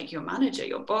this is like your manager,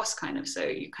 your boss kind of, so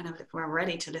you kind of are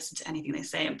ready to listen to anything they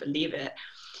say and believe it.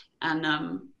 And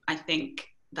I think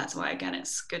that's why, again,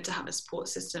 it's good to have a support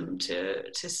system to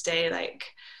stay like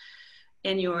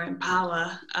in your own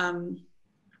power,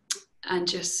 and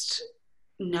just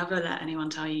never let anyone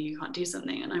tell you you can't do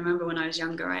something. And I remember when I was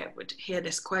younger, I would hear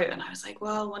this quote and I was like,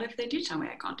 well, what if they do tell me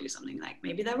I can't do something? Like,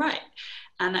 maybe they're right.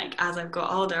 And like, as I've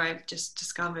got older, I've just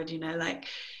discovered, like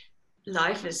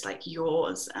life is like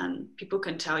yours, and people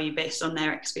can tell you based on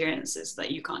their experiences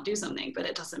that you can't do something, but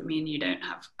it doesn't mean you don't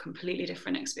have completely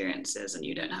different experiences and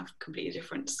you don't have completely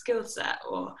different skill set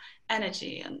or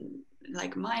energy and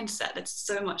like mindset. There's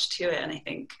so much to it. And I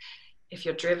think if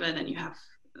you're driven and you have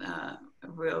a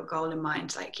real goal in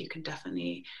mind, like you can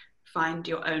definitely find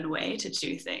your own way to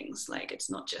do things. Like, it's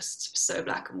not just so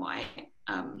black and white.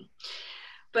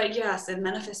 But yeah, so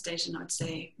manifestation, I'd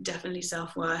say definitely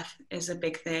self-worth is a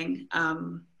big thing.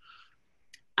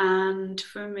 And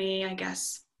for me, I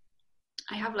guess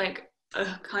I have like a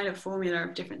kind of formula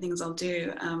of different things I'll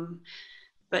do,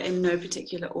 but in no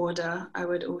particular order. I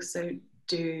would also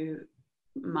do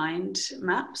mind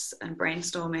maps and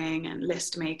brainstorming and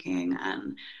list making,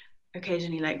 and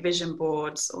occasionally like vision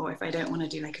boards, or if I don't want to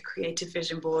do like a creative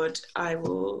vision board, I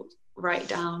will write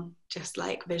down just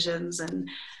like visions and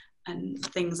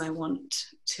things I want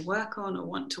to work on or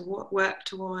want to work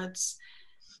towards.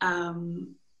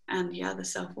 And yeah, the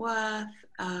self-worth,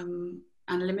 and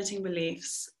limiting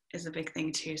beliefs is a big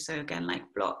thing too. So again, like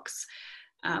blocks,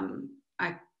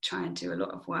 I try and do a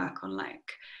lot of work on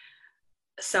like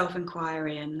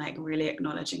self-inquiry and like really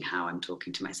acknowledging how I'm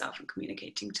talking to myself and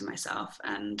communicating to myself,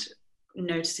 and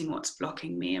noticing what's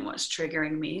blocking me and what's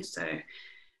triggering me. So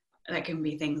that can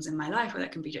be things in my life, or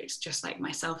that can be just like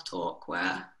my self-talk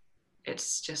where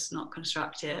it's just not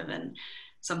constructive. And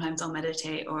sometimes I'll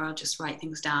meditate, or I'll just write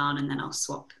things down, and then I'll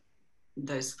swap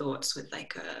those thoughts with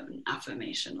like an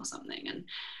affirmation or something. And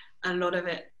a lot of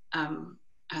it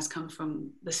has come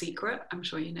from The Secret. I'm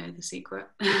sure you know The Secret.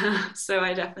 So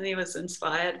I definitely was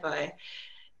inspired by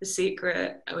The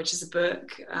Secret, which is a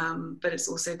book, but it's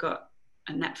also got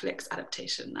a Netflix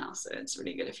adaptation now, so it's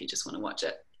really good if you just want to watch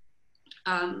it.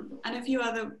 And a few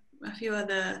other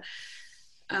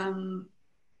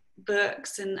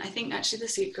books, and I think actually The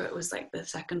Secret was like the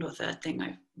second or third thing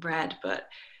I've read, but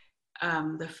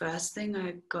the first thing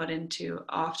I got into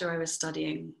after I was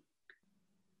studying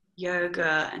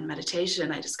yoga and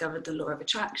meditation, I discovered the law of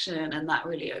attraction, and that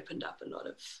really opened up a lot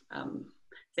of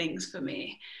things for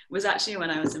me. It was actually when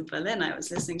I was in Berlin, I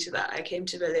was listening to that. I came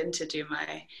to Berlin to do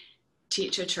my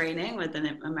teacher training with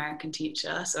an American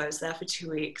teacher, so I was there for 2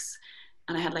 weeks,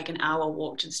 and I had like an hour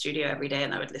walk to the studio every day,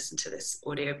 and I would listen to this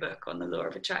audiobook on the law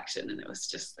of attraction, and it was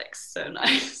just like so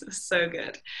nice. It was so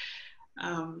good.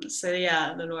 So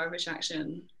yeah, the law of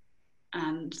attraction,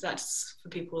 and that's for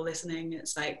people listening,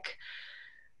 it's like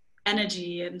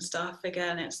energy and stuff.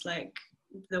 Again, it's like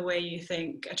the way you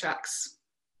think attracts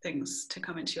things to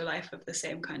come into your life of the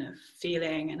same kind of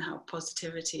feeling, and how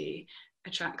positivity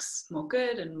attracts more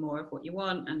good and more of what you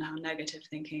want, and how negative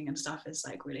thinking and stuff is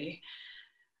like really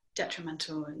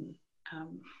detrimental. And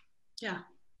yeah.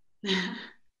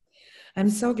 I'm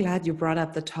so glad you brought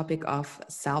up the topic of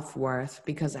self-worth,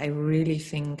 because I really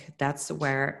think that's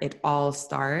where it all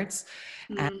starts.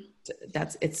 And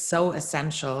it's so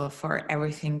essential for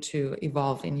everything to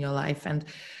evolve in your life. And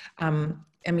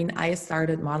I mean, I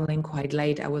started modeling quite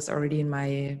late. I was already in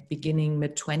my beginning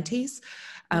mid-20s.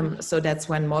 So that's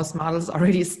when most models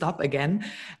already stop again.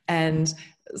 And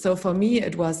so for me,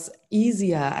 it was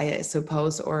easier, I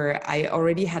suppose, or I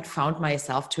already had found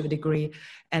myself to a degree.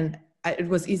 And it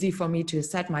was easy for me to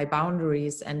set my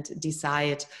boundaries and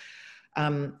decide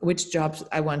which jobs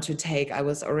I want to take. I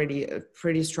was already a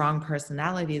pretty strong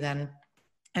personality then.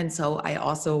 And so I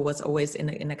also was always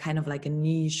in a kind of like a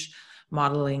niche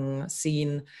modeling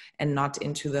scene, and not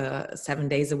into the 7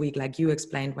 days a week, like you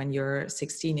explained, when you're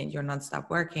 16 and you're nonstop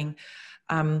working.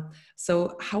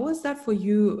 So how was that for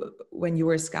you when you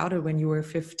were scouted, when you were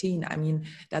 15? I mean,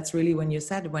 that's really when you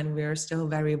said, when we're still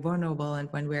very vulnerable, and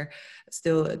when we're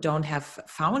still don't have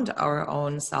found our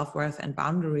own self-worth and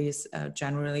boundaries,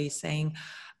 generally saying.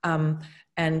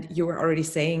 And you were already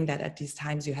saying that at these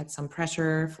times you had some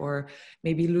pressure for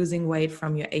maybe losing weight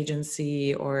from your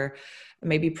agency, or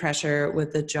maybe pressure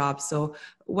with the job. So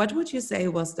what would you say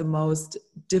was the most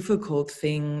difficult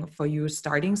thing for you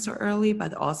starting so early,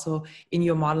 but also in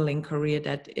your modeling career,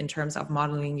 that in terms of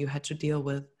modeling you had to deal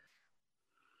with?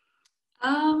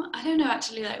 I don't know,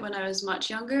 actually. Like when I was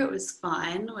much younger, it was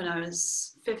fine. When I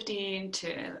was 15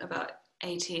 to about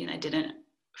 18, I didn't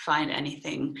find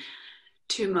anything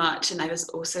too much, and I was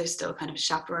also still kind of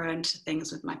chaperoned to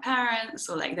things with my parents,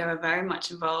 or like they were very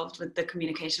much involved with the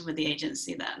communication with the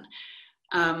agency then.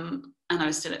 And I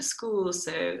was still at school,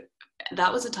 so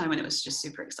that was a time when it was just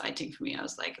super exciting for me. I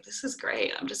was like, this is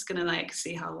great. I'm just gonna like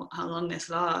see how long this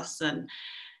lasts. And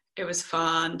it was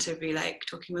fun to be like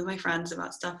talking with my friends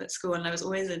about stuff at school, and I was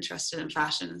always interested in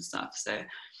fashion and stuff. So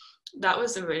that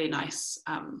was a really nice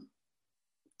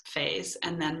phase.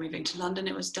 And then moving to London,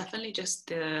 it was definitely just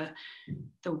the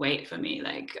weight for me.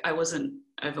 Like I wasn't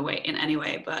overweight in any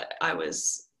way, but I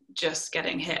was just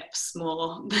getting hips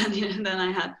more than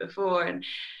I had before. And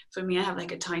for me, I have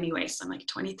like a tiny waist. I'm like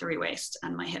 23 waist,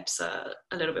 and my hips are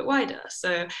a little bit wider,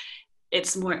 so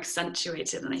it's more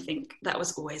accentuated. And I think that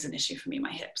was always an issue for me,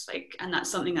 my hips. Like, and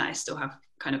that's something that I still have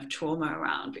kind of trauma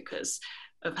around, because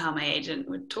of how my agent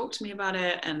would talk to me about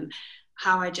it, and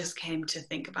how I just came to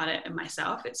think about it in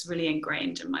myself. It's really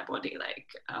ingrained in my body. Like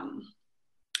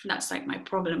that's like my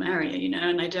problem area, you know,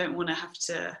 and I don't want to have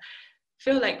to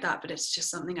feel like that, but it's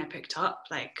just something I picked up,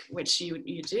 like, which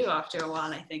you do after a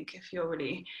while, I think, if you're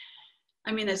really,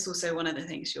 I mean, it's also one of the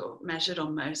things you're measured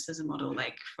on most as a model,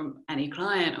 like from any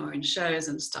client or in shows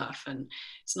and stuff. And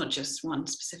it's not just one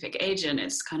specific agent,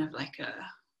 it's kind of like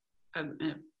a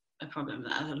problem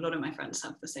that a lot of my friends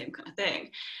have the same kind of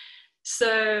thing.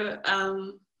 So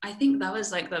I think that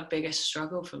was like the biggest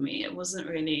struggle for me. It wasn't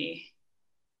really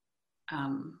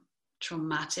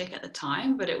traumatic at the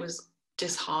time, but it was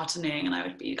disheartening, and I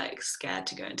would be like scared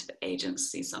to go into the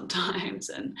agency sometimes.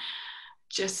 And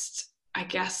just, I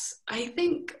guess, I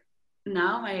think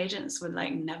now my agents would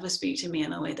like never speak to me in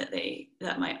the way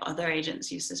that my other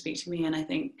agents used to speak to me. And I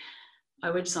think I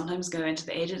would sometimes go into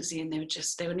the agency and they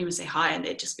wouldn't even say hi, and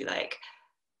they'd just be like,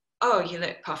 oh, you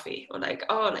look puffy, or like,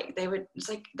 oh, like it's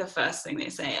like the first thing they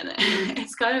say. And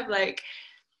it's kind of like,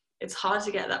 it's hard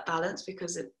to get that balance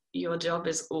because your job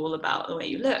is all about the way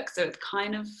you look. So it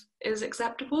kind of is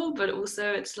acceptable, but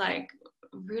also it's like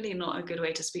really not a good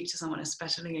way to speak to someone,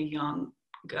 especially a young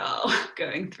girl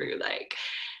going through like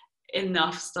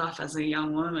enough stuff as a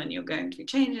young woman. You're going through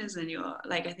changes, and you're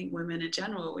like, I think women in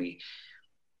general, we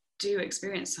do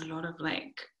experience a lot of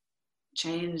like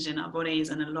change in our bodies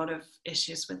and a lot of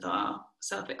issues with our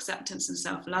self-acceptance and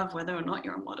self-love, whether or not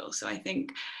you're a model. So I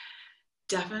think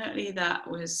definitely that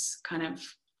was kind of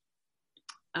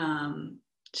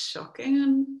shocking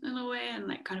in a way, and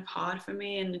like kind of hard for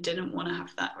me, and I didn't want to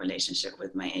have that relationship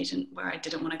with my agent where I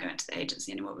didn't want to go into the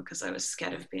agency anymore because I was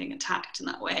scared of being attacked in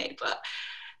that way.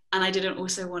 And I didn't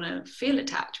also want to feel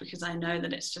attacked because I know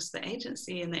that it's just the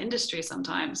agency and the industry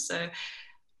sometimes. So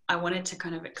I wanted to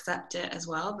kind of accept it as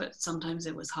well, but sometimes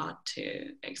it was hard to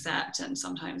accept, and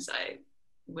sometimes I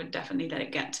would definitely let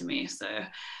it get to me. So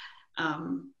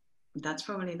that's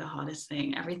probably the hardest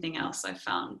thing. Everything else I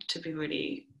found to be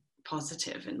really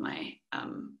positive in my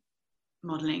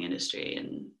modeling industry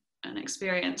and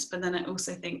experience. But then I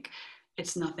also think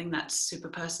it's nothing that's super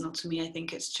personal to me. I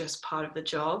think it's just part of the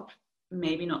job.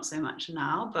 Maybe not so much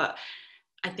now, but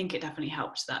I think it definitely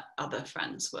helped that other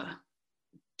friends were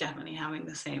definitely having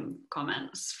the same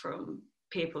comments from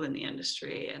people in the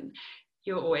industry. And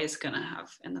you're always going to have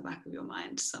in the back of your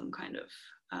mind some kind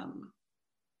of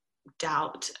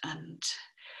doubt and,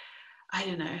 I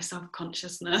don't know,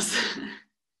 self-consciousness.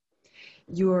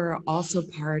 You're also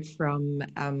part from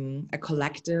a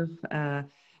collective,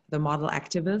 the Model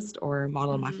Activist or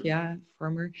Model Mafia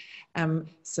former.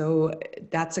 So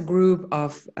that's a group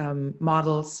of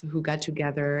models who got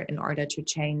together in order to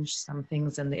change some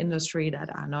things in the industry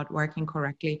that are not working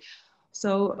correctly.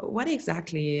 So what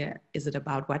exactly is it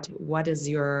about? What is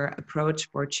your approach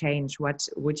for change? What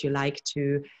would you like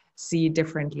to see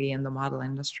differently in the model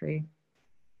industry?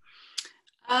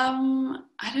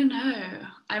 I don't know.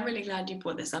 I'm really glad you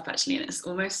brought this up, actually, and it's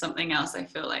almost something else I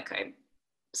feel like I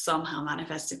somehow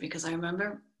manifested, because I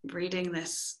remember reading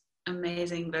this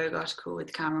amazing Vogue article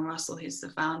with Cameron Russell, who's the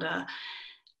founder,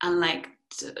 and like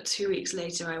 2 weeks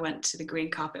later I went to the Green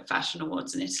Carpet Fashion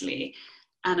Awards in Italy,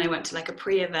 and I went to like a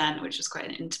pre-event, which was quite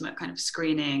an intimate kind of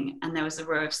screening, and there was a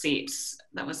row of seats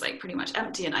that was like pretty much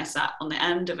empty, and I sat on the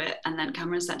end of it, and then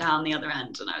Cameron sat down the other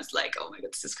end, and I was like, oh my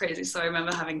god, this is crazy. So I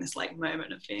remember having this like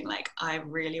moment of being like, I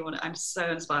really want to, I'm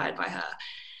so inspired by her.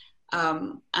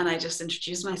 And I just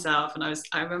introduced myself, and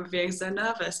I remember being so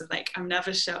nervous, and like I'm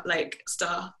never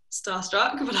starstruck,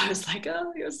 but I was like,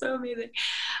 oh, you're so amazing.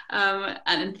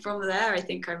 And from there, I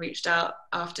think I reached out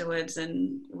afterwards,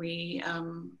 and we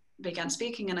began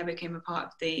speaking, and I became a part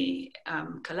of the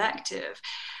collective.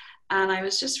 And I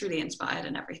was just really inspired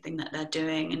in everything that they're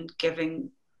doing and giving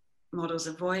models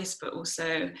a voice, but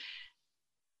also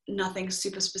nothing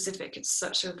super specific. It's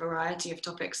such a variety of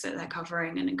topics that they're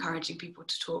covering and encouraging people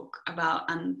to talk about.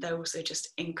 And they're also just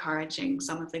encouraging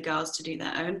some of the girls to do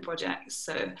their own projects.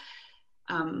 So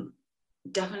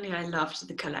definitely I loved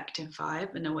the collective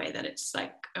vibe in a way that it's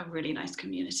like a really nice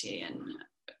community, and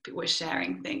we're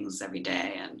sharing things every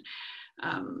day, and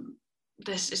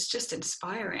this is just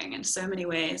inspiring in so many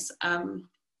ways. And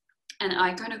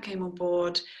I kind of came on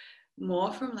board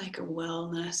more from like a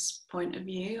wellness point of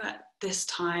view. At this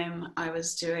time I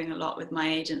was doing a lot with my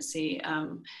agency,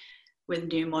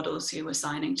 with new models who were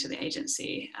signing to the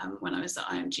agency. When I was at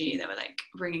IMG, they were like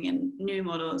bringing in new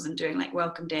models and doing like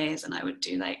welcome days, and I would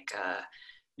do like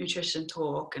nutrition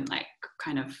talk and like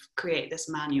kind of create this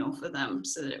manual for them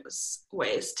so that it was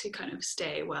ways to kind of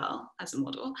stay well as a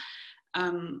model.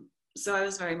 So I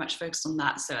was very much focused on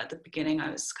that. So at the beginning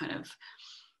I was kind of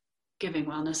giving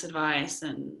wellness advice,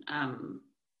 and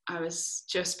I was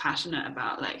just passionate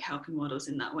about like helping models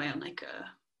in that way, on like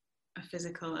a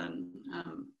physical and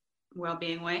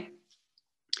well-being way.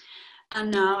 And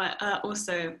now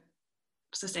also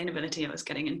sustainability. I was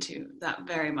getting into that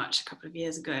very much a couple of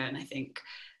years ago, and I think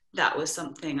that was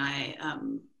something I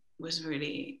was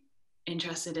really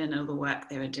interested in, all the work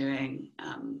they were doing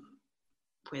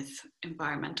with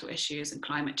environmental issues and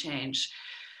climate change.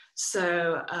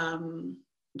 So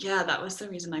yeah, that was the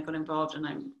reason I got involved, and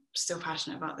I'm still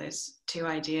passionate about those two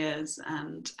ideas.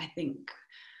 And I think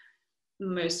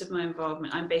most of my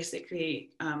involvement, I'm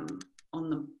basically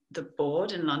on the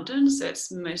board in London, so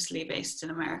it's mostly based in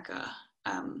America,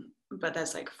 but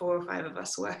there's like 4 or 5 of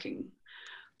us working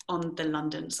on the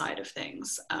London side of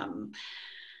things.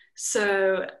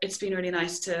 So it's been really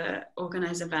nice to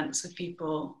organize events with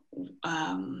people,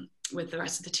 with the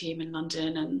rest of the team in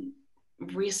London. And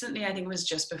recently, I think it was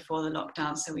just before the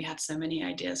lockdown, so we had so many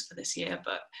ideas for this year,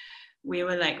 but we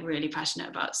were like really passionate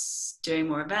about doing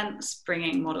more events,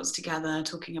 bringing models together,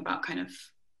 talking about kind of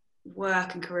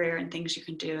work and career and things you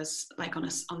can do as like on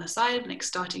the side, like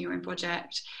starting your own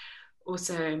project.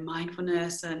 Also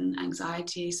mindfulness and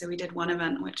anxiety. So we did one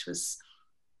event which was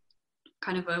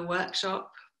kind of a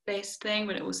workshop based thing,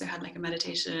 but it also had like a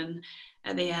meditation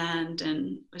at the end,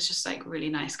 and it was just like really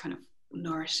nice, kind of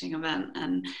nourishing event.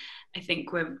 And I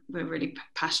think we're really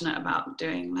passionate about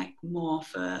doing like more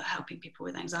for helping people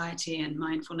with anxiety and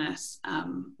mindfulness,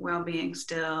 well-being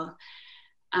still,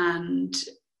 and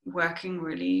working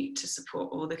really to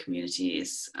support all the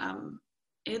communities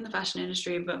in the fashion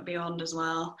industry, but beyond as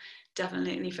well.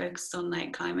 Definitely focused on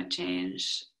like climate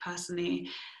change personally,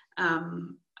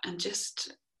 and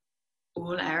just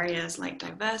all areas like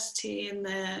diversity in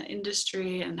the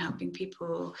industry and helping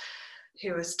people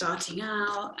who are starting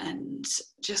out, and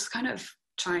just kind of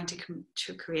trying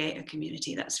to create a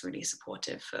community that's really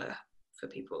supportive for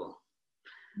people.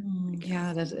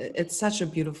 Yeah, it's such a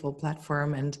beautiful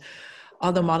platform, and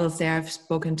all the models there, I've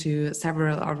spoken to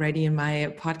several already in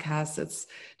my podcast. It's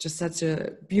just such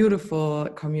a beautiful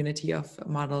community of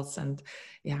models, and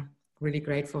yeah, really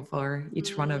grateful for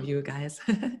each one of you guys.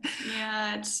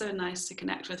 Yeah, it's so nice to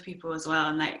connect with people as well,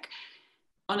 and like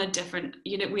on a different,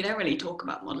 we don't really talk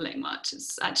about modeling much.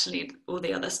 It's actually all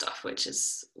the other stuff, which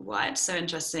is why it's so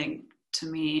interesting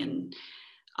to me, and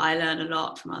I learn a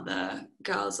lot from other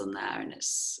girls on there, and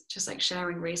it's just like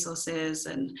sharing resources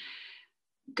and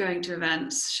going to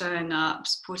events, showing up,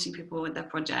 supporting people with their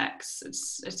projects.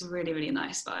 It's a really, really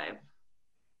nice vibe.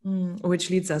 Which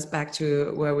leads us back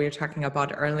to where we were talking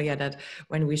about earlier, that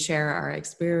when we share our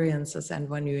experiences and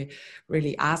when we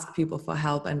really ask people for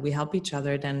help and we help each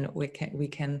other, then we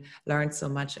can learn so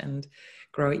much and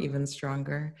grow even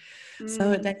stronger.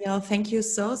 So Danielle, thank you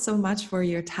so much for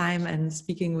your time and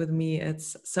speaking with me.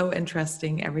 It's so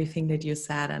interesting, everything that you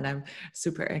said, and I'm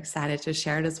super excited to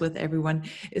share this with everyone.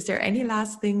 Is there any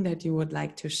last thing that you would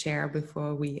like to share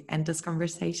before we end this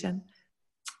conversation?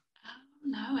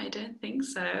 No, I don't think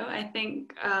so. I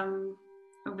think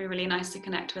it would be really nice to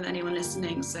connect with anyone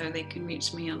listening, so they can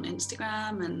reach me on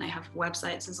Instagram, and I have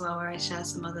websites as well where I share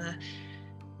some other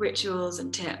rituals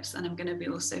and tips. And I'm going to be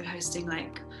also hosting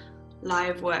like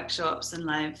live workshops and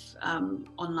live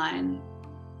online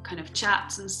kind of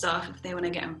chats and stuff if they want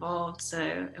to get involved. So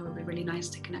it would be really nice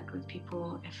to connect with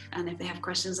people, if they have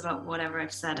questions about whatever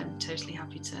I've said. I'm totally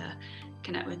happy to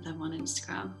connect with them on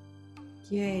Instagram.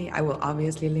 Yay. I will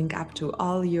obviously link up to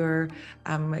all your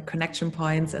connection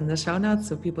points in the show notes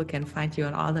so people can find you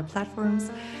on all the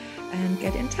platforms and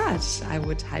get in touch. I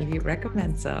would highly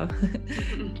recommend so.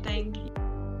 Thank you.